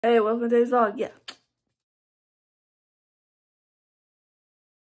Hey, welcome to today's vlog. Yeah.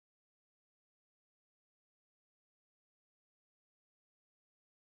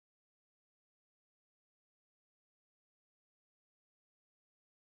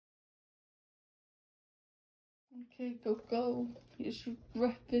 Okay, go. Here's your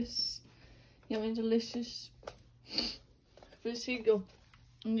breakfast. Yummy and delicious. Breakfast, here you go.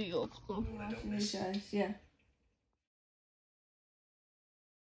 Here you go. Guys, yeah.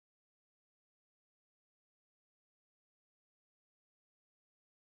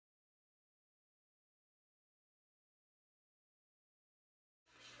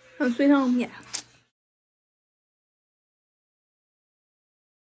 Home sweet home, yeah.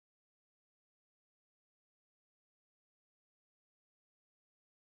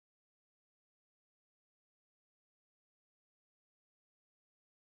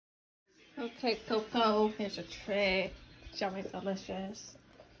 Okay, Coco. Here's a tray. Yummy delicious.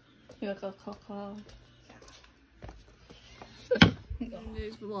 Here we go, Coco.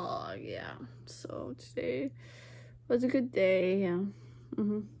 Today's vlog, yeah. So today was a good day, yeah.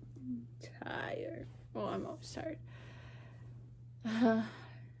 Tired. Well, I'm always tired. Yeah.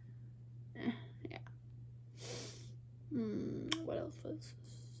 What else was this?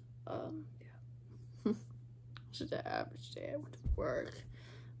 Yeah. This is the average day. I went to work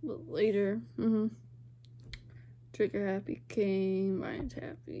a little later. Trigger happy came. Ryan's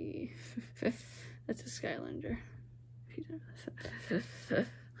happy. That's a Skylander. Yeah.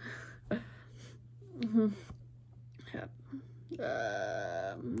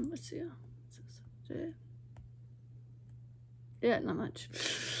 Let's see. Yeah, not much.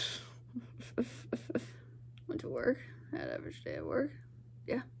 Went to work. Had average day at work.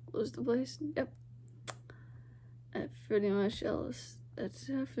 Yeah, closed the place. Yep. That pretty much else. That's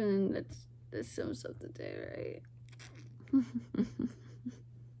happened. That sums up the day, right?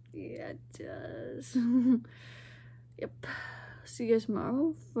 Yeah, it does. Yep. See you guys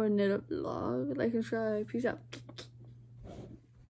tomorrow for another vlog. Like and subscribe. Peace out.